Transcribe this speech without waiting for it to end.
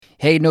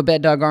Hey, No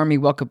Bad Dog Army,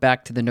 welcome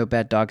back to the No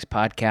Bad Dogs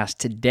podcast.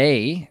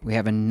 Today, we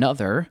have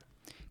another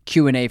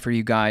Q&A for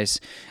you guys.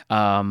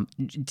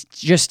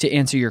 Just to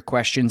answer your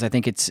questions, I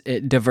think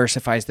it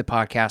diversifies the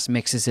podcast,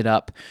 mixes it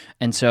up,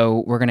 and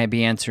so we're going to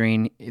be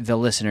answering the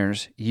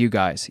listeners, you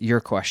guys,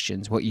 your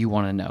questions, what you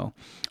want to know.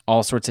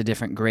 All sorts of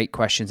different great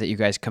questions that you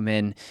guys come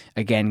in.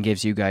 Again,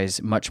 gives you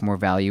guys much more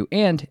value,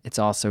 and it's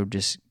also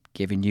just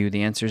giving you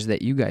the answers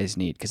that you guys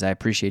need, because I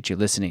appreciate you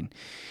listening.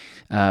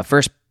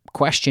 First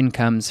question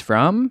comes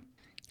from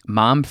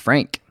Mom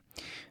Frank.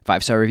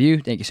 5-star review.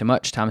 Thank you so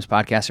much. Tom's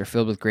podcasts are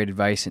filled with great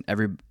advice and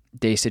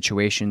everyday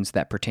situations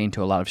that pertain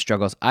to a lot of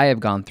struggles I have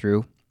gone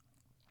through.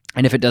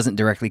 And if it doesn't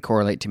directly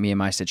correlate to me and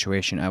my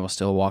situation, I will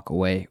still walk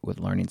away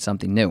with learning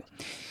something new.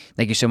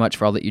 Thank you so much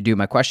for all that you do.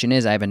 My question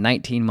is, I have a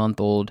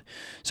 19-month-old,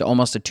 so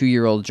almost a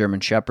 2-year-old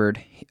German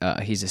Shepherd.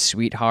 He's a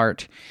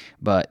sweetheart,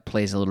 but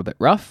plays a little bit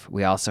rough.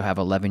 We also have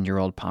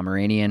 11-year-old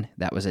Pomeranian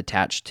that was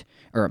attached,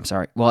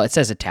 it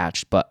says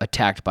attached, but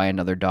attacked by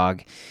another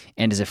dog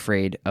and is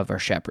afraid of our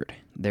Shepherd.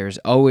 There's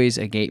always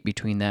a gate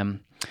between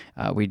them.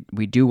 We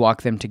do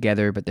walk them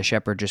together, but the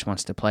Shepherd just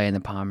wants to play and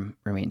the Pom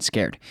remains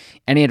scared.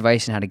 Any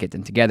advice on how to get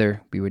them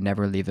together? We would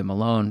never leave them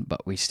alone,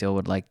 but we still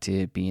would like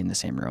to be in the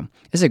same room.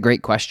 This is a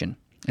great question.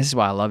 This is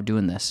why I love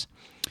doing this.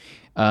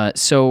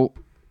 So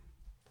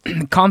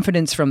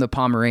confidence from the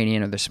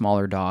Pomeranian or the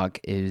smaller dog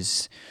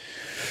is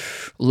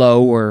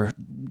low or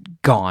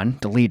gone,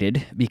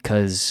 deleted,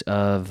 because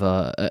of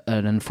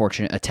an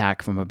unfortunate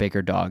attack from a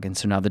bigger dog. And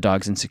so now the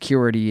dog's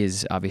insecurity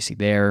is obviously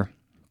there.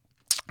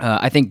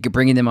 I think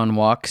bringing them on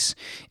walks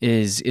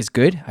is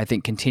good. I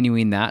think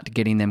continuing that,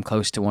 getting them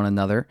close to one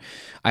another.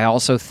 I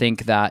also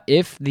think that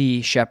if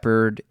the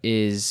Shepherd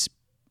is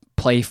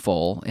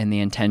playful and the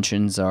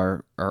intentions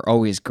are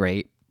always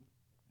great,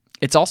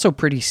 it's also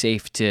pretty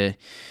safe to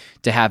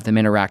have them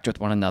interact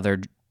with one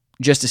another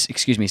just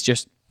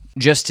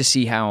to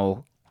see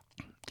how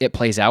it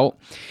plays out.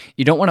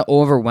 You don't want to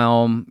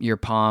overwhelm your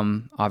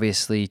Pom,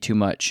 obviously, too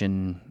much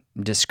and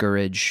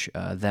discourage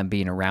them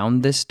being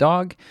around this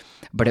dog,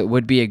 but it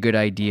would be a good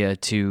idea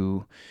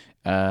to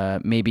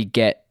maybe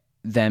get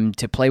them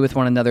to play with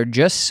one another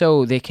just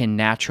so they can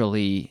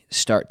naturally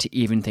start to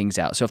even things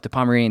out. So if the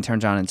Pomeranian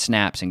turns on and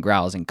snaps and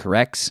growls and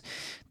corrects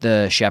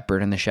the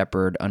Shepherd, and the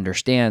Shepherd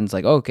understands,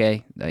 like,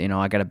 okay,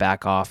 I got to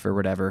back off or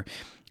whatever,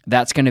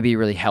 that's going to be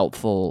really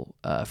helpful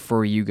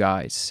for you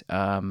guys.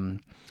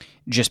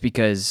 Just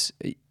because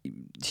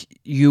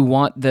you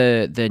want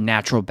the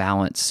natural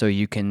balance, so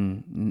you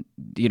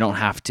don't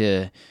have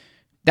to.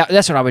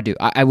 That's what I would do.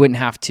 I wouldn't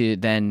have to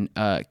then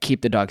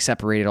keep the dog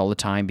separated all the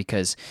time,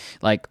 because,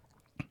 like,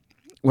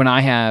 when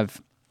I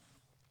have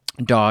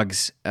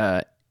dogs,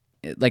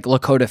 like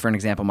Lakota, for an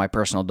example, my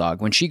personal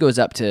dog, when she goes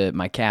up to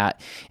my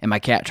cat and my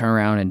cat turns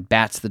around and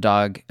bats the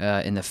dog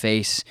in the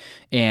face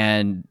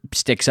and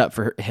sticks up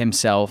for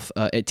himself,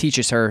 it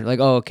teaches her, like,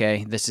 oh,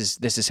 okay, this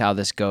is how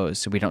this goes,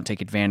 so we don't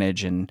take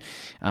advantage. And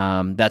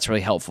that's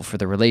really helpful for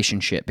the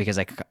relationship, because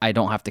I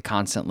don't have to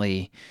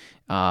constantly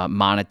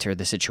monitor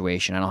the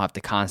situation. I don't have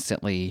to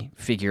constantly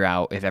figure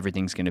out if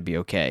everything's going to be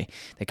okay.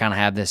 They kind of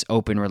have this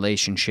open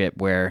relationship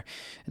where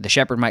the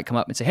Shepherd might come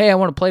up and say, hey, I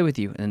want to play with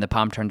you. And then the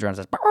Pom turns around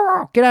and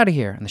says, get out of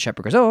here. And the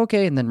Shepherd goes, oh,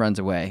 okay, and then runs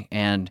away.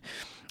 And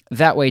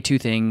that way, two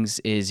things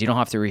is you don't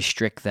have to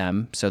restrict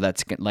them, so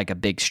that's like a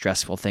big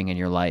stressful thing in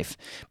your life.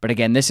 But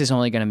again, this is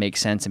only going to make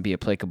sense and be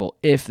applicable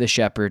if the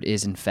Shepherd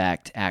is, in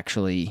fact,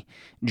 actually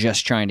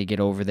just trying to get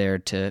over there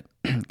to,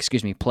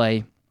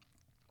 play,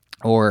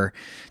 or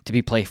to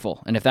be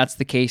playful. And if that's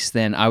the case,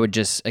 then I would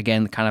just,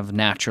 again, kind of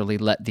naturally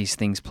let these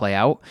things play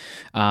out.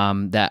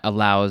 That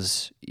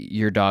allows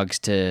your dogs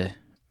to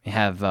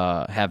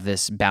have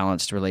this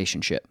balanced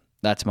relationship.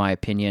 That's my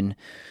opinion,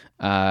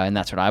 and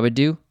that's what I would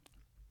do.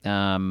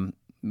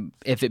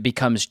 If it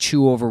becomes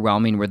too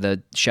overwhelming where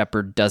the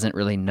Shepherd doesn't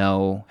really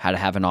know how to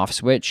have an off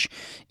switch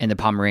and the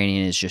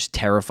Pomeranian is just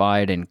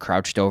terrified and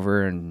crouched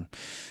over and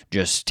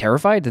just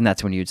terrified, then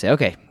that's when you'd say,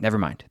 okay, never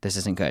mind, this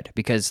isn't good.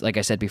 Because like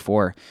I said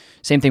before,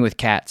 same thing with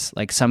cats.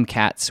 Like, some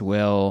cats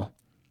will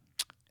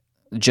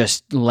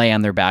just lay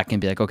on their back and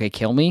be like, okay,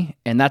 kill me.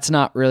 And that's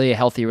not really a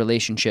healthy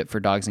relationship for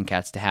dogs and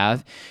cats to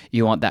have.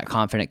 You want that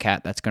confident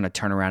cat that's going to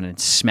turn around and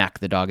smack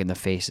the dog in the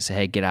face and say,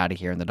 hey, get out of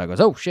here. And the dog goes,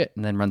 oh, shit,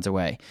 and then runs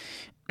away.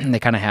 And they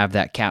kind of have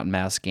that cat and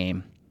mouse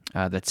game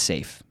that's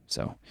safe.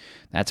 So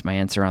that's my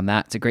answer on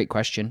that. It's a great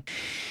question.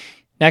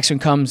 Next one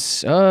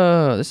comes,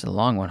 this is a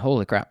long one.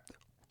 Holy crap.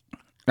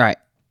 All right.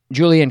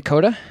 Julian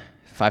Coda,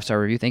 5-star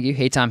review. Thank you.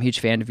 Hey, Tom, huge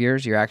fan of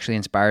yours. You're actually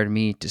inspired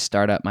me to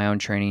start up my own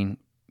training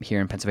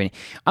here in Pennsylvania.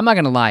 I'm not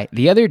going to lie.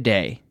 The other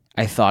day,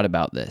 I thought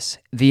about this.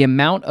 The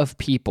amount of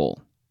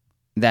people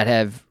that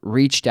have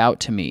reached out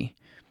to me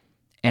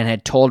and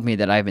had told me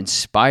that I've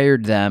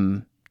inspired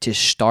them to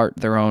start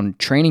their own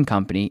training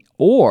company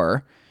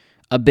or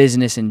a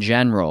business in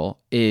general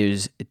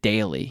is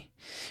daily,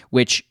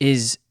 which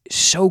is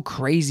so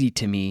crazy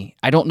to me.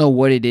 I don't know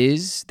what it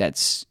is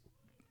that's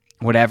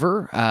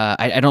whatever.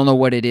 I don't know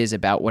what it is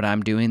about what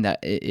I'm doing that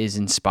is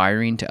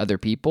inspiring to other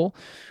people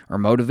or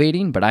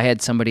motivating, but I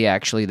had somebody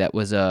actually that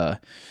was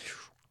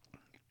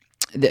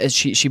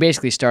she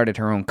basically started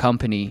her own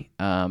company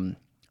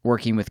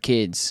working with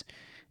kids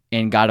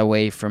and got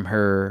away from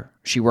her.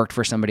 She worked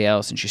for somebody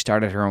else and she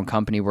started her own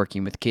company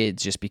working with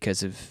kids just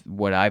because of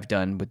what I've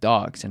done with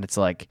dogs. And it's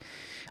like,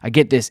 I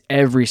get this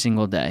every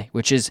single day,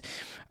 which is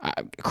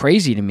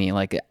crazy to me.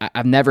 Like,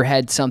 I've never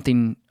had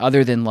something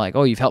other than like,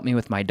 oh, you've helped me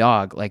with my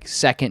dog. Like,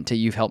 second to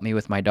you've helped me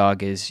with my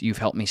dog is you've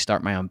helped me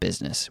start my own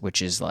business,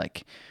 which is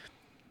like,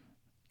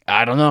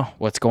 I don't know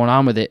what's going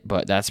on with it,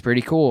 but that's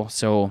pretty cool.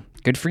 So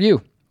good for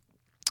you.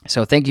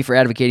 So thank you for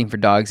advocating for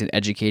dogs and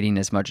educating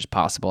as much as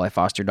possible. I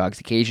foster dogs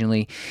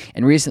occasionally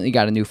and recently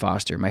got a new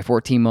foster. My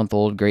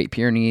 14-month-old Great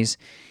Pyrenees,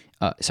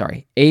 a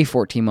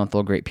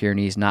 14-month-old Great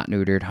Pyrenees, not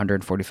neutered,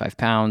 145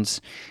 pounds.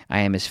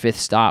 I am his fifth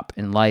stop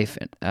in life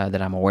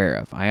that I'm aware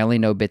of. I only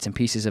know bits and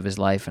pieces of his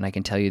life, and I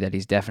can tell you that he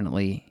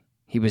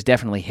was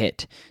definitely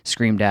hit,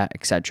 screamed at,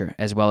 etc.,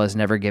 as well as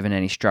never given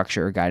any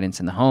structure or guidance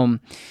in the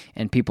home,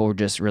 and people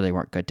just really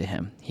weren't good to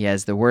him. He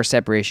has the worst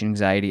separation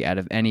anxiety out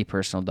of any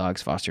personal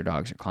dogs, foster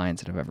dogs, or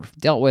clients that I've ever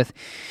dealt with.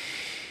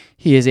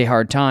 He is a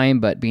hard time,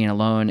 but being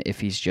alone, if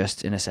he's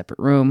just in a separate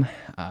room,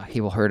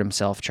 he will hurt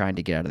himself trying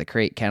to get out of the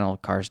crate, kennel,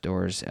 cars,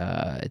 doors.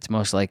 It's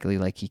most likely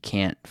like he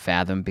can't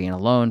fathom being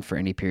alone for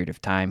any period of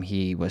time.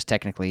 He was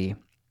technically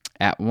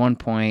at one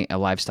point a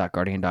livestock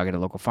guardian dog at a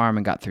local farm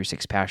and got through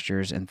 6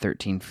 pastures and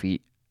 13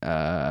 feet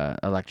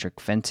electric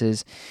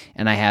fences.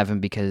 And I have him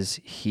because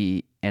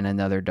he and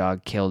another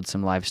dog killed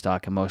some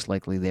livestock and most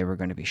likely they were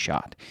going to be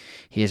shot.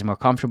 He is more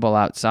comfortable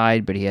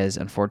outside, but he has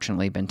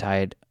unfortunately been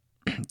tied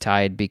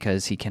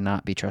because he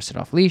cannot be trusted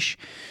off leash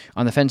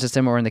on the fence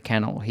system or in the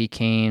kennel. He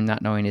came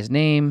not knowing his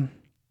name.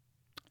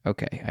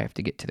 Okay, I have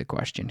to get to the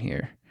question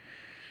here.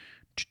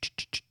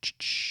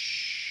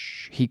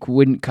 He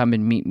wouldn't come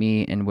and meet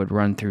me and would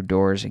run through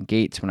doors and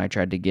gates when I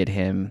tried to get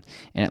him,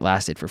 and it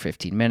lasted for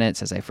 15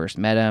 minutes as I first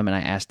met him, and I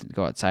asked him to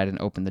go outside and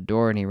open the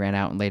door, and he ran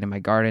out and laid in my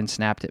garden,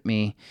 snapped at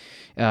me.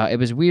 It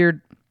was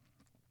weird.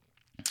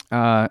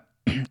 Yeah,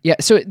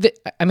 so,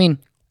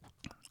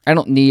 I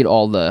don't need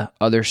all the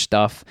other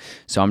stuff,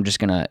 so I'm just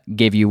going to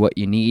give you what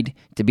you need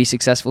to be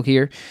successful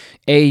here.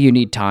 You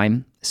need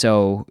time.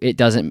 So it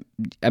does,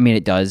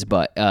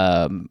 but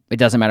it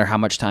doesn't matter how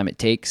much time it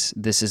takes.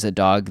 This is a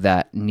dog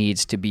that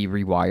needs to be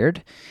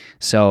rewired.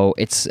 So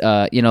it's,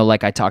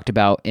 like I talked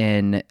about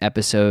in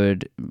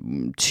episode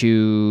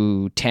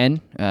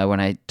 210, when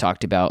I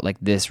talked about like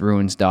this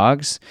ruins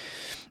dogs.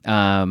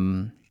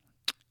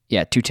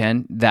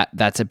 210,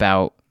 that's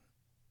about,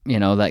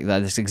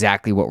 that's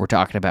exactly what we're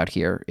talking about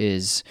here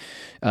is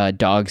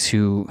dogs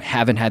who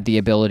haven't had the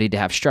ability to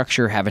have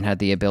structure, haven't had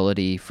the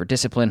ability for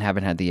discipline,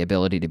 haven't had the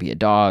ability to be a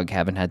dog,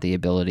 haven't had the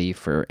ability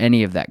for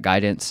any of that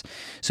guidance.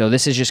 So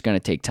this is just going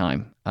to take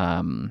time.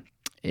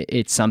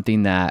 It's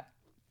something that,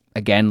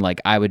 again,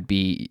 like I would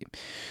be,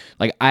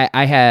 like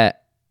I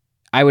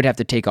would have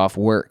to take off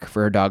work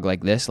for a dog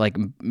like this, like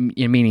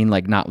meaning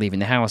like not leaving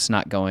the house,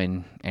 not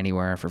going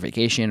anywhere for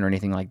vacation or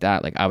anything like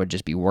that. Like I would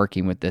just be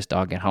working with this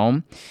dog at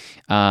home.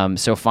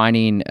 So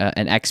finding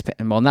an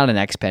X-Pen, well, not an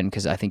X-Pen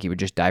because I think he would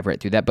just dive right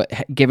through that, but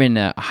given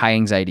a high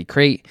anxiety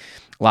crate,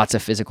 lots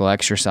of physical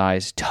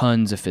exercise,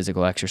 tons of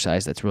physical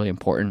exercise. That's really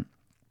important.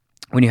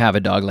 When you have a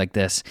dog like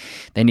this,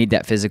 they need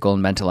that physical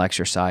and mental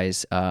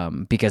exercise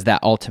because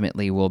that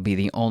ultimately will be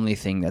the only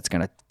thing that's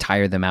going to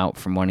tire them out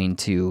from wanting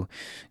to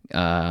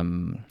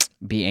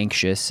be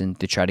anxious and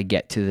to try to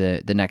get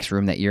to the next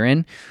room that you're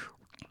in.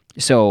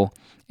 So,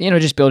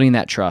 just building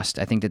that trust.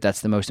 I think that that's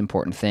the most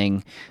important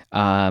thing.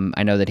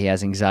 I know that he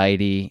has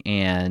anxiety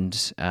and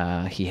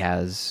he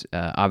has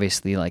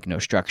obviously like no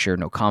structure,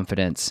 no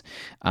confidence,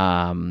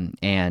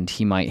 and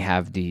he might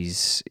have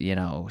these,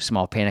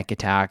 small panic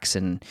attacks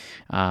and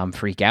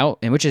freak out,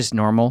 and which is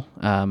normal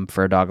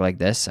for a dog like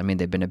this. I mean,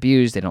 they've been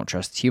abused. They don't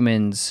trust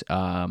humans.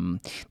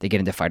 They get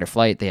into fight or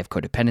flight. They have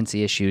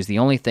codependency issues. The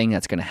only thing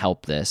that's going to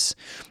help this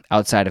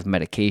outside of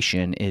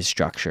medication is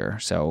structure.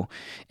 So,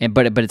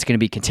 but it's going to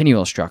be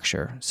continual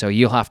structure. So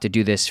you'll have to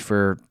do this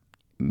for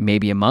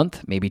maybe a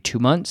month, maybe 2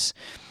 months,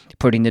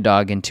 putting the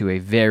dog into a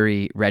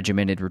very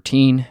regimented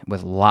routine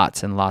with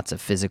lots and lots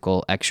of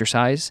physical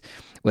exercise,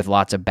 with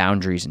lots of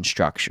boundaries and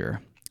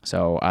structure.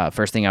 So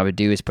first thing I would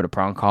do is put a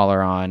prong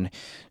collar on,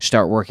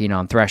 start working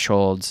on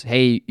thresholds.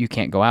 Hey, you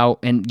can't go out.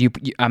 And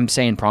I'm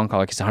saying prong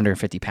collar because it's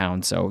 150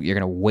 pounds, so you're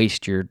going to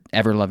waste your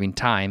ever-loving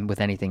time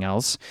with anything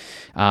else.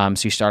 So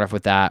you start off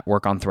with that,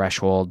 work on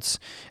thresholds.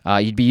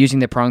 You'd be using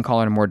the prong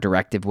collar in a more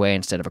directive way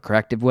instead of a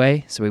corrective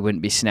way. So we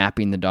wouldn't be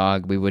snapping the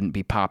dog. We wouldn't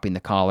be popping the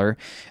collar.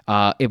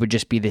 It would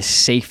just be the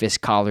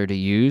safest collar to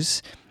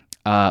use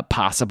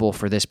possible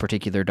for this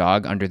particular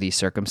dog under these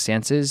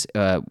circumstances,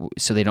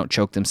 so they don't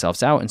choke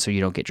themselves out and so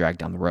you don't get dragged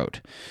down the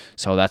road.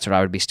 So that's what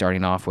I would be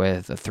starting off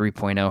with, a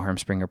 3.0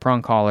 Hermspringer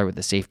prong collar with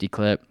a safety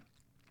clip,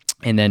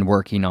 and then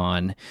working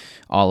on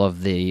all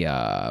of the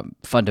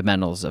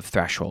fundamentals of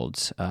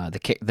thresholds.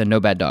 The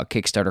No Bad Dog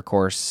Kickstarter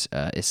course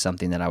is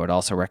something that I would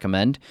also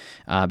recommend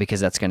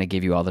because that's going to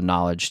give you all the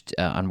knowledge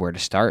on where to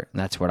start, and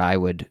that's what I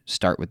would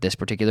start with this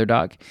particular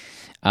dog.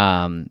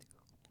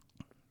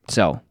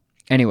 So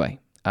anyway,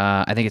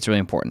 I think it's really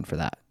important for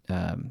that.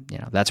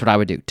 that's what I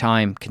would do.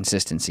 Time,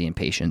 consistency, and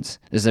patience.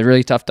 This is a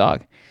really tough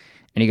dog.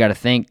 And you got to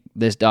think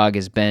this dog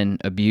has been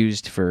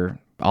abused for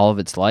all of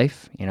its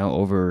life,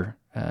 over,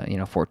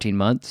 14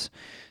 months.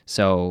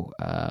 So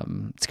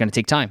it's going to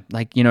take time.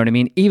 Like, you know what I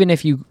mean? Even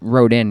if you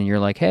wrote in and you're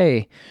like,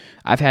 hey,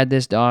 I've had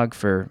this dog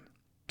for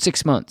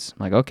 6 months.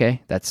 I'm like,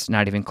 okay, that's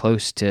not even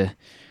close to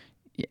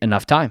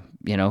enough time,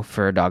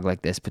 for a dog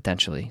like this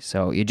potentially.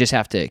 So you just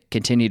have to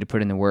continue to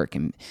put in the work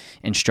and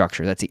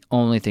structure. That's the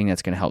only thing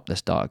that's going to help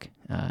this dog.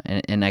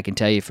 And I can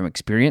tell you from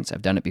experience,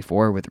 I've done it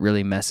before with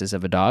really messes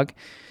of a dog.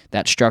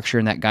 That structure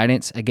and that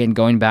guidance, again,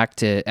 going back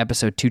to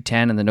episode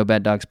 210 in the No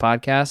Bad Dogs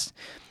podcast,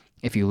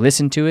 if you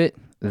listen to it,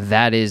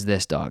 that is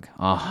this dog,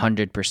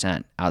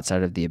 100%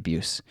 outside of the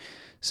abuse.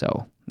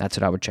 So that's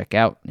what I would check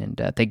out. And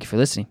thank you for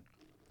listening.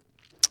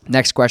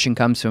 Next question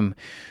comes from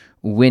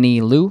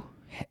Winnie Lou.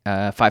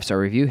 5-star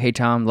review. Hey,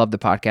 Tom, love the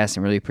podcast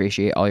and really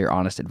appreciate all your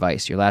honest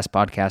advice. Your last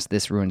podcast,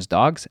 This Ruins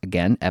Dogs,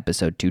 again,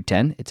 episode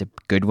 210. It's a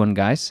good one,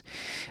 guys.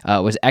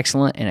 Was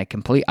excellent and a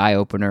complete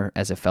eye-opener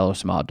as a fellow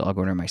small dog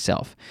owner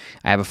myself.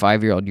 I have a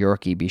 5-year-old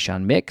Yorkie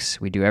Bichon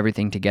mix. We do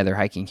everything together,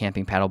 hiking,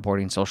 camping,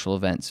 paddleboarding, social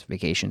events,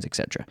 vacations,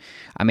 etc.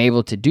 I'm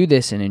able to do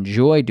this and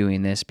enjoy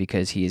doing this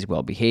because he is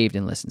well-behaved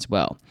and listens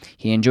well.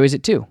 He enjoys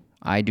it too.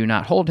 I do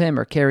not hold him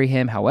or carry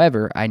him.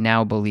 However, I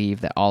now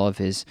believe that all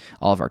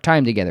of our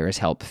time together has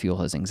helped fuel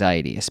his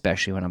anxiety,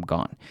 especially when I'm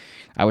gone.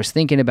 I was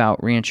thinking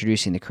about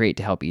reintroducing the crate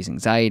to help ease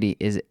anxiety.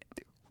 It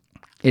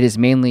is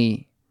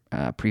mainly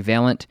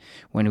prevalent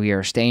when we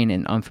are staying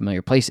in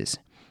unfamiliar places.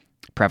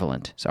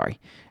 Prevalent, sorry.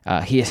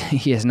 He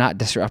is not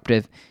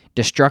destructive,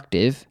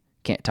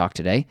 can't talk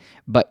today,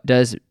 but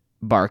does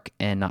bark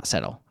and not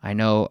settle. I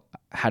know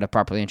how to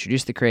properly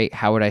introduce the crate.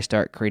 How would I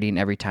start crating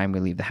every time we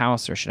leave the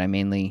house, or should I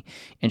mainly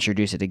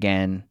introduce it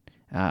again?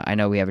 I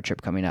know we have a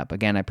trip coming up.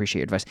 Again, I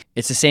appreciate your advice.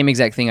 It's the same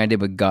exact thing I did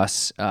with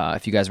Gus.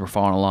 If you guys were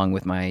following along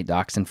with my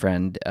dachshund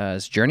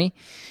friend's journey,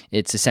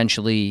 it's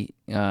essentially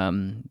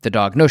the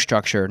dog, no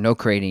structure, no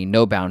crating,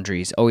 no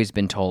boundaries, always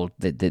been told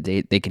that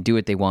they can do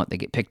what they want. They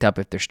get picked up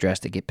if they're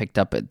stressed. They get picked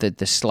up at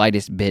the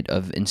slightest bit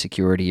of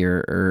insecurity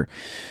or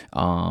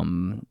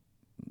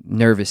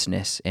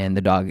nervousness, and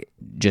the dog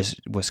just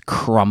was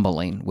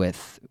crumbling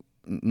with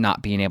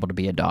not being able to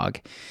be a dog.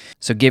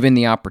 So given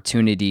the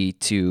opportunity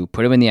to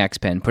put him in the X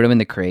pen, put him in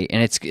the crate,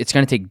 and it's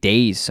going to take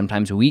days,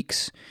 sometimes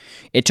weeks.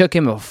 It took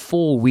him a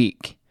full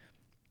week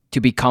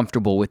to be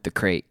comfortable with the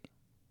crate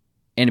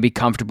and to be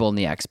comfortable in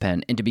the X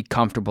pen and to be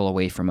comfortable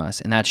away from us.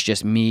 And that's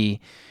just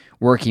me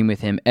working with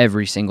him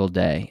every single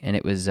day. And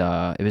it was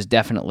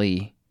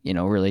definitely,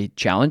 really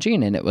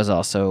challenging. And it was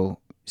also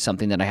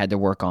something that I had to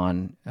work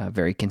on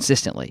very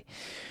consistently.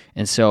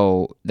 And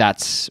so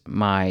that's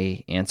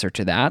my answer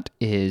to that,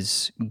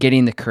 is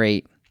getting the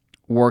crate,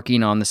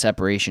 working on the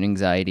separation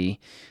anxiety.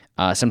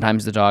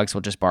 Sometimes the dogs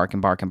will just bark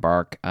and bark and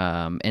bark.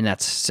 And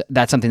that's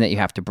something that you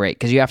have to break,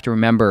 because you have to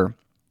remember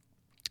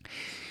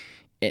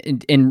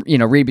and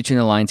read between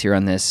the lines here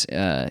on this.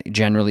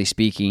 Generally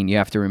speaking, you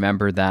have to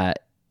remember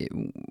that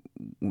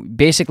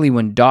basically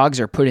when dogs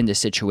are put into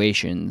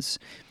situations,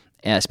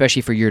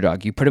 especially for your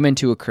dog, you put them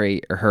into a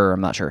crate, or her, I'm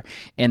not sure,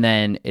 and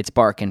then it's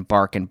bark and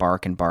bark and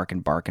bark and bark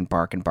and bark and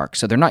bark and bark.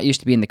 So they're not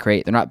used to being in the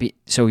crate. They're not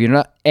used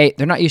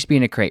to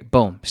being in a crate.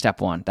 Boom, step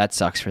 1. That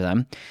sucks for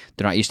them.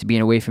 They're not used to being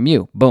away from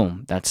you.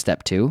 Boom, that's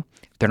step 2.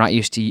 They're not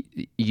used to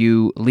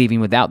you leaving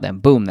without them.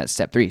 Boom, that's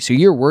step 3. So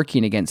you're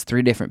working against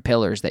 3 different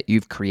pillars that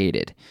you've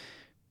created,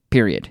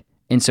 period.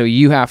 And so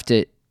you have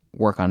to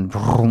work on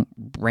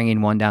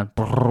bringing one down,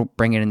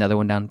 bringing another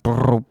one down,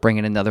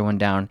 bringing another one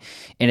down.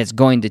 And it's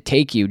going to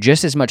take you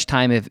just as much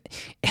time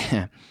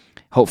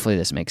hopefully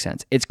this makes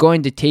sense. It's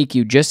going to take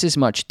you just as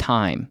much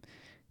time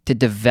to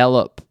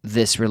develop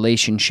this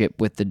relationship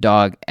with the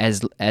dog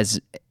as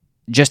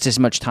just as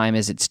much time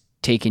as it's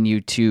taken you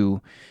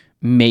to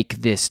make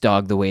this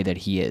dog the way that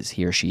he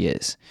or she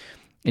is.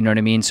 You know what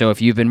I mean? So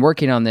if you've been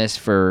working on this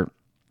for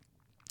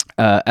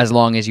as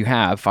long as you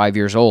have, 5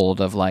 years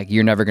old, of like,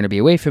 you're never going to be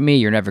away from me,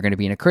 you're never going to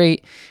be in a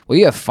crate. Well,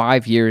 you have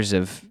 5 years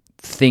of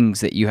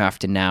things that you have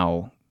to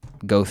now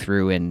go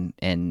through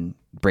and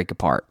break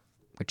apart,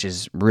 which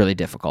is really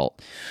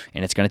difficult,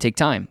 and it's going to take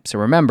time. So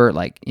remember,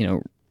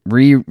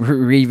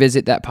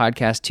 revisit that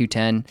podcast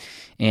 210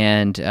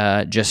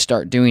 and just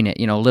start doing it,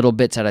 little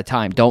bits at a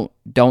time.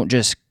 Don't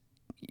just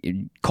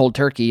cold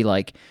turkey,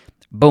 like,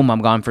 boom,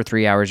 I'm gone for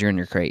 3 hours, you're in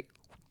your crate.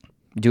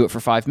 Do it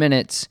for 5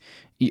 minutes.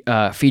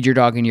 Feed your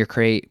dog in your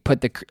crate,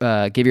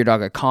 give your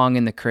dog a Kong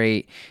in the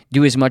crate,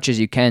 do as much as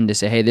you can to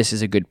say, hey, this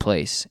is a good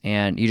place.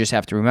 And you just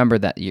have to remember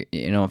that,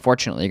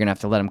 unfortunately, you're going to have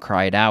to let him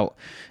cry it out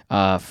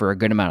for a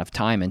good amount of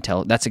time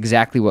until that's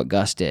exactly what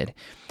Gus did.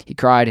 He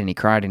cried and he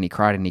cried and he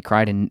cried and he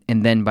cried. And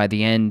then by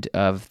the end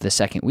of the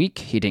second week,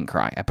 he didn't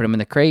cry. I put him in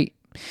the crate.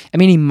 I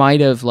mean, he might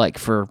have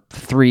for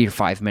 3 to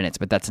 5 minutes,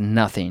 but that's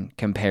nothing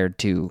compared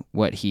to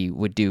what he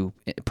would do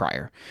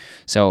prior.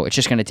 So it's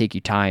just going to take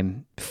you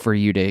time for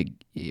you to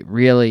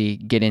really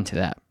get into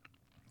that.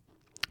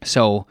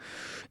 So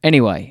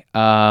anyway,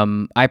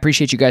 I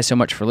appreciate you guys so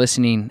much for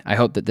listening. I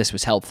hope that this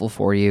was helpful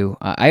for you.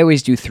 I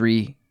always do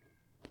 3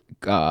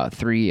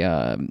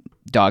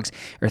 dogs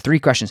or 3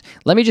 questions.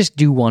 Let me just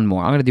do one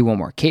more. I'm going to do one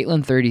more.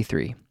 Caitlin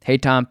 33. Hey,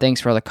 Tom,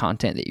 thanks for all the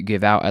content that you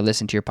give out. I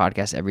listen to your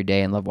podcast every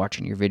day and love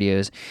watching your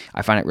videos.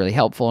 I find it really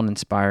helpful and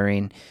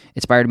inspiring.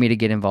 Inspired me to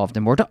get involved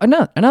in more.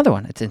 Another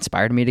one. It's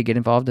inspired me to get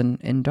involved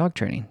in dog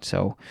training.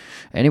 So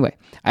anyway,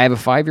 I have a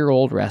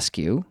 5-year-old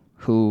rescue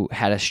who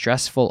had a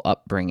stressful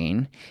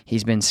upbringing.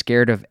 He's been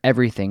scared of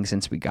everything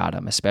since we got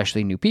him,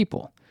 especially new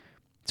people.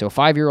 So a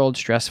 5-year-old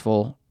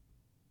stressful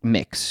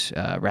mix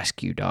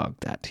rescue dog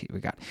that we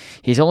got.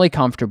 He's only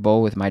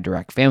comfortable with my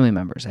direct family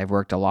members. I've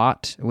worked a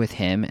lot with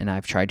him and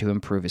I've tried to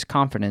improve his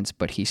confidence,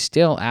 but he's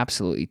still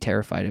absolutely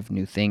terrified of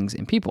new things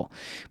and people.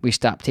 We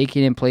stopped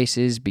taking him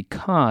places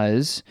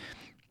because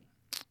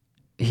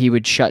he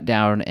would shut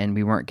down and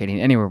we weren't getting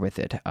anywhere with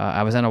it.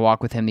 I was on a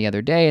walk with him the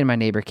other day and my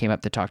neighbor came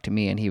up to talk to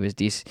me and he was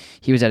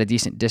at a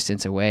decent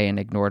distance away and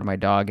ignored my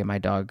dog, and my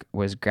dog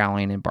was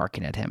growling and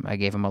barking at him. I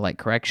gave him a light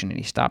correction and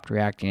he stopped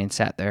reacting and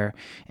sat there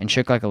and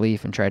shook like a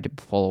leaf and tried to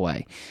pull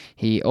away.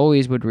 He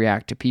always would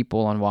react to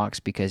people on walks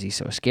because he's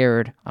so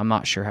scared. I'm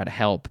not sure how to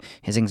help.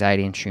 His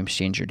anxiety and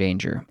extreme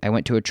danger. I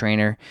went to a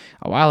trainer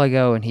a while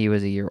ago and he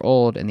was a year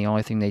old, and the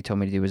only thing they told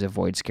me to do was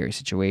avoid scary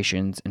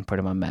situations and put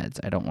him on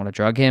meds. I don't want to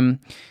drug him.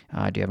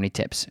 Do you have any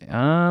tips?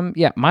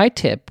 Yeah, my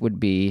tip would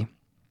be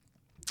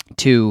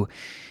you're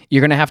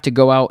going to have to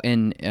go out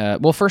and,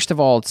 well, first of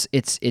all,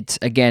 it's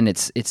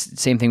the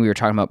same thing we were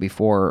talking about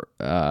before,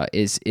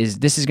 is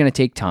this is going to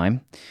take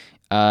time.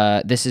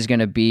 This is going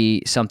to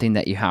be something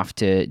that you have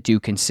to do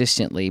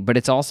consistently, but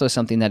it's also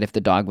something that if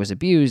the dog was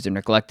abused or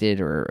neglected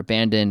or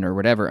abandoned or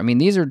whatever, I mean,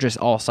 these are just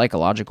all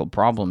psychological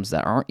problems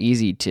that aren't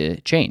easy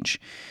to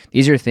change.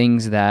 These are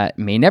things that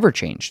may never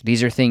change.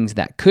 These are things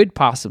that could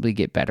possibly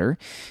get better.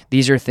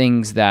 These are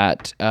things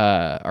that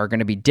are going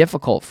to be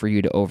difficult for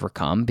you to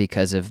overcome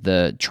because of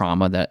the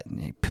trauma that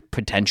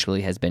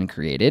potentially has been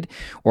created,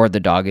 or the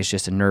dog is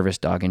just a nervous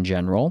dog in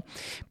general.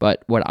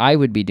 But what I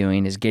would be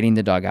doing is getting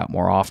the dog out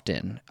more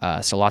often.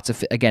 So lots of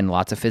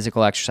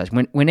physical exercise.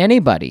 When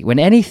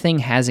anything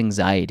has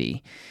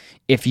anxiety,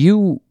 if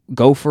you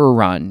go for a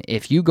run,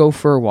 if you go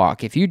for a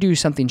walk, if you do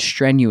something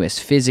strenuous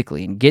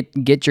physically and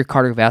get your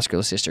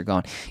cardiovascular system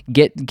going,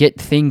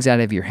 get things out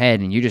of your head,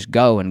 and you just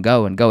go and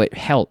go and go, it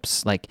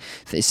helps. Like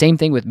the same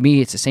thing with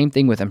me. It's the same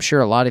thing with, I'm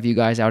sure, a lot of you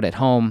guys out at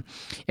home.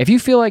 If you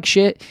feel like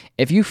shit,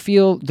 if you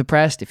feel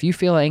depressed, if you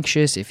feel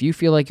anxious, if you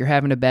feel like you're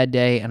having a bad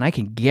day, and I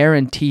can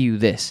guarantee you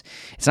this,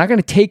 it's not going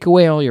to take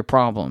away all your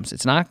problems.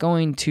 It's not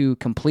going to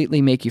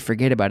completely make you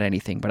forget about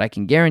anything, but I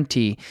can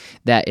guarantee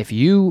that if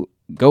you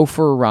go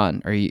for a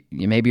run, or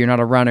maybe you're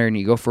not a runner and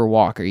you go for a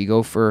walk, or you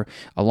go for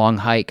a long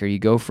hike, or you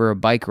go for a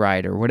bike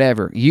ride or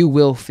whatever, you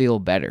will feel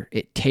better.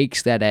 It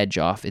takes that edge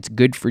off. It's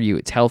good for you.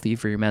 It's healthy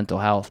for your mental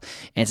health.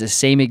 And it's the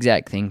same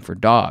exact thing for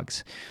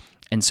dogs.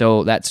 And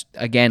so that's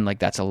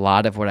a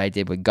lot of what I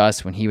did with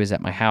Gus when he was at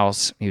my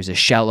house. He was a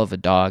shell of a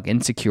dog,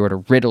 insecure, a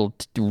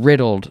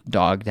riddled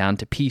dog down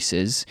to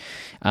pieces.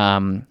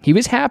 He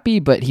was happy,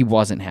 but he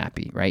wasn't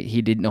happy, right?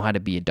 He didn't know how to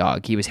be a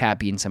dog. He was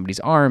happy in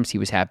somebody's arms. He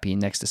was happy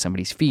next to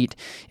somebody's feet.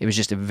 It was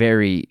just a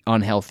very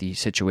unhealthy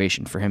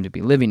situation for him to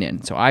be living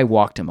in. So I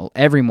walked him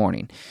every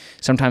morning,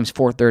 sometimes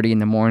 4:30 in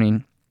the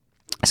morning.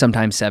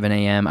 Sometimes 7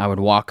 a.m., I would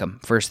walk him.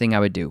 First thing I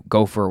would do,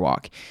 go for a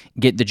walk,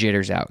 get the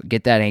jitters out,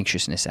 get that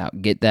anxiousness out,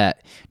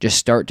 just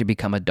start to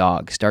become a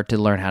dog, start to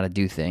learn how to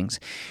do things.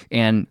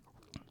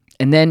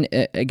 And then,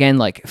 again,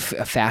 like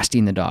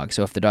fasting the dog.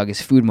 So if the dog is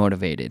food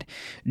motivated,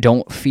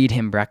 don't feed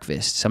him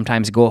breakfast.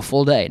 Sometimes go a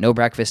full day, no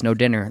breakfast, no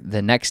dinner.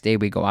 The next day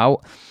we go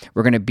out,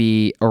 we're going to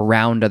be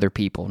around other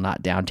people,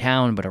 not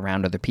downtown, but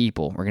around other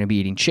people. We're going to be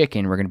eating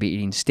chicken. We're going to be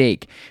eating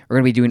steak. We're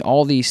going to be doing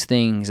all these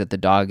things that the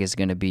dog is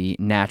going to be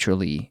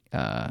naturally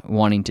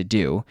wanting to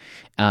do.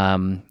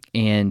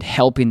 And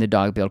helping the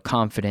dog build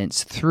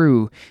confidence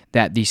through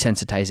that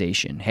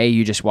desensitization. Hey,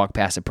 you just walked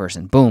past a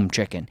person. Boom,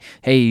 chicken.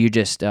 Hey, you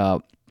just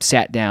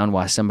sat down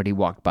while somebody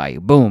walked by you.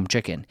 Boom,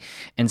 chicken.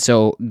 And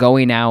so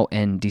going out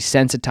and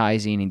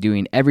desensitizing and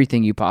doing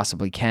everything you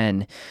possibly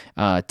can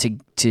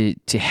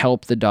to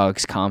help the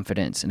dog's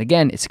confidence. And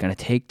again, it's going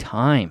to take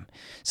time.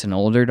 It's an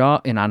older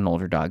dog, and not an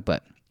older dog,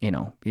 but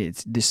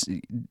it's this.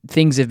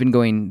 Things have been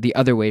going the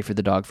other way for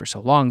the dog for so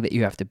long that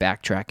you have to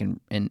backtrack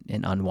and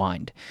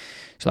unwind.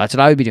 So that's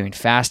what I would be doing: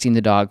 fasting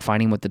the dog,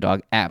 finding what the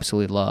dog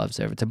absolutely loves.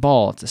 If it's a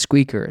ball, it's a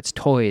squeaker, it's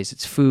toys,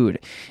 it's food,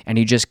 and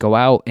you just go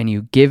out and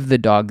you give the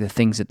dog the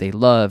things that they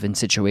love in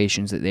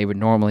situations that they would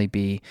normally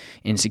be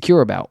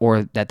insecure about,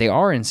 or that they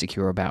are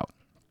insecure about.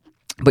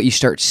 But you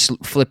start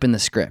flipping the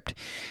script,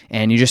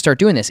 and you just start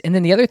doing this. And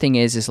then the other thing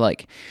is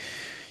like,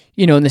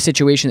 in the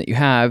situation that you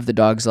have, the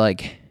dog's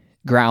like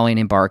growling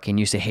and barking,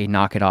 you say, hey,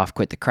 knock it off,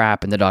 quit the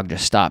crap, and the dog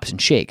just stops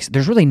and shakes.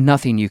 There's really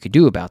nothing you could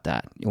do about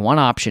that. One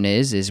option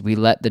is we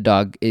let the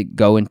dog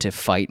go into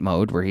fight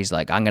mode, where he's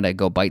like, I'm going to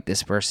go bite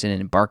this person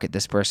and bark at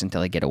this person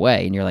until they get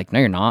away. And you're like, no,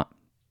 you're not.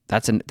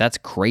 That's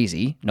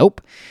crazy.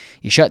 Nope.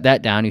 You shut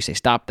that down. You say,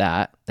 stop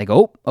that. They go,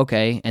 oh,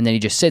 okay. And then he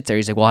just sits there.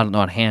 He's like, well, I don't know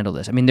how to handle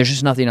this. I mean, there's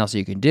just nothing else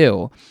you can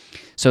do.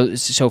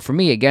 So for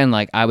me, again,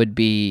 like I would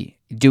be,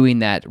 doing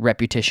that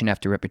repetition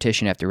after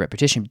repetition after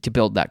repetition to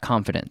build that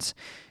confidence.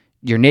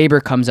 Your neighbor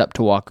comes up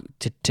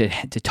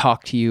to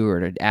talk to you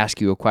or to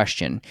ask you a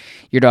question.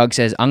 Your dog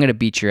says, I'm going to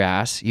beat your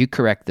ass. You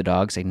correct the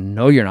dog. Say,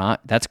 no, you're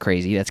not. That's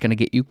crazy. That's going to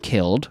get you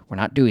killed. We're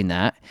not doing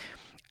that.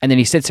 And then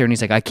he sits there and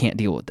he's like, I can't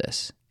deal with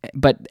this.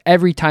 But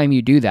every time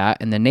you do that,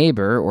 and the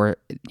neighbor or,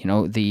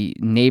 the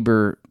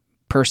neighbor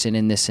person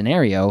in this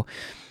scenario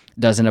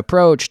doesn't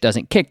approach,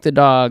 doesn't kick the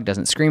dog,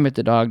 doesn't scream at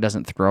the dog,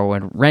 doesn't throw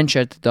a wrench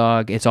at the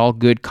dog. It's all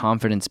good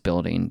confidence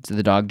building. So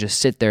the dog just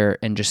sit there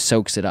and just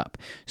soaks it up,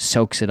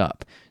 soaks it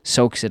up,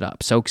 soaks it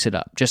up, soaks it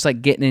up. Just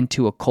like getting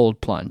into a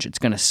cold plunge. It's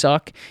going to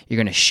suck. You're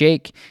going to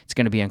shake. It's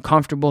going to be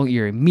uncomfortable.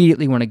 You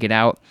immediately want to get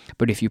out.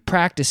 But if you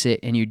practice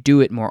it and you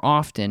do it more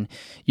often,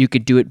 you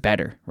could do it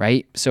better,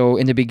 right? So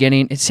in the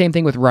beginning, it's same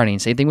thing with running,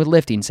 same thing with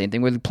lifting, same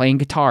thing with playing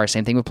guitar,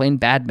 same thing with playing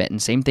badminton,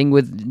 same thing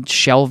with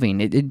shelving.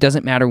 It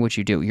doesn't matter what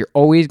you do. You're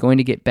always going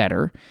to get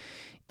better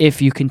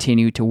if you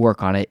continue to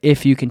work on it,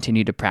 if you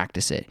continue to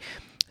practice it.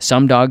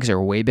 Some dogs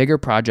are way bigger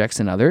projects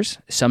than others.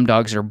 Some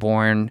dogs are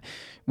born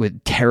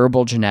with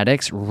terrible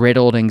genetics,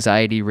 riddled,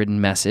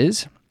 anxiety-ridden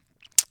messes.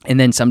 And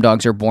then some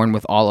dogs are born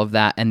with all of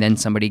that, and then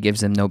somebody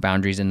gives them no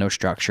boundaries and no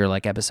structure,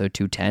 like episode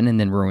 210, and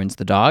then ruins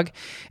the dog.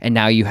 And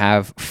now you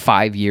have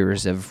 5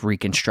 years of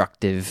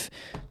reconstructive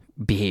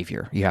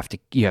behavior. You have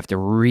to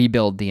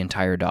rebuild the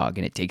entire dog,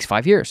 and it takes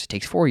 5 years. It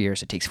takes 4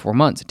 years. It takes 4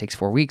 months. It takes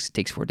 4 weeks. It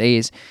takes 4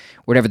 days,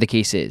 whatever the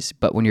case is.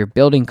 But when you're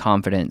building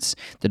confidence,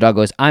 the dog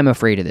goes, I'm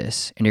afraid of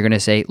this. And you're going to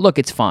say, look,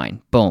 it's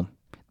fine. Boom.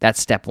 That's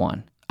step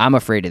one. I'm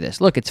afraid of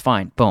this. Look, it's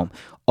fine. Boom.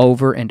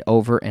 Over and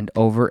over and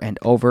over and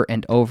over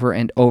and over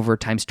and over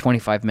times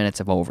 25 minutes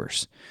of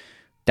overs.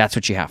 That's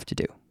what you have to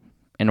do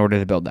in order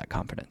to build that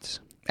confidence.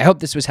 I hope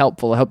this was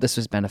helpful. I hope this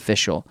was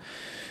beneficial.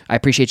 I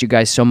appreciate you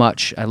guys so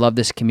much. I love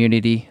this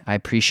community. I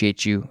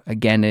appreciate you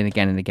again and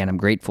again and again. I'm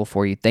grateful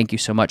for you. Thank you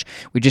so much.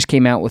 We just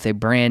came out with a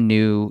brand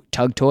new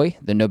tug toy,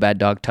 the No Bad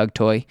Dog tug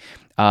toy.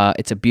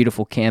 It's a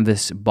beautiful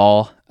canvas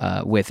ball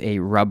with a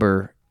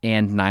rubber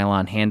and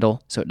nylon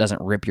handle so it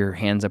doesn't rip your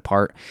hands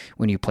apart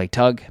when you play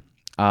tug.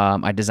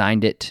 I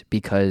designed it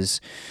because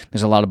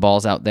there's a lot of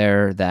balls out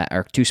there that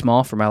are too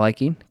small for my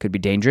liking, could be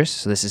dangerous.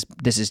 So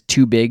this is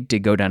too big to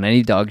go down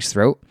any dog's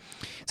throat.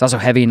 It's also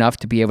heavy enough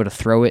to be able to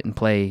throw it and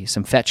play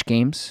some fetch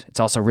games. It's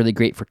also really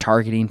great for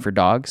targeting for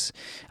dogs.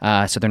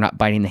 So they're not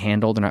biting the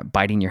handle, they're not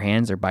biting your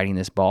hands, they're biting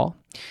this ball.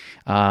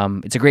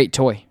 It's a great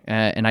toy,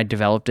 and I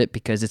developed it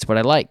because it's what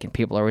I like. And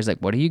people are always like,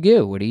 what do you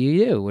do? What do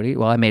you do?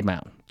 Well, I made my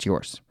own. It's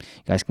yours.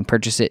 You guys can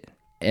purchase it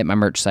at my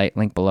merch site,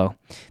 link below.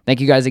 Thank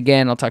you guys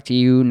again. I'll talk to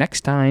you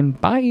next time.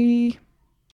 Bye.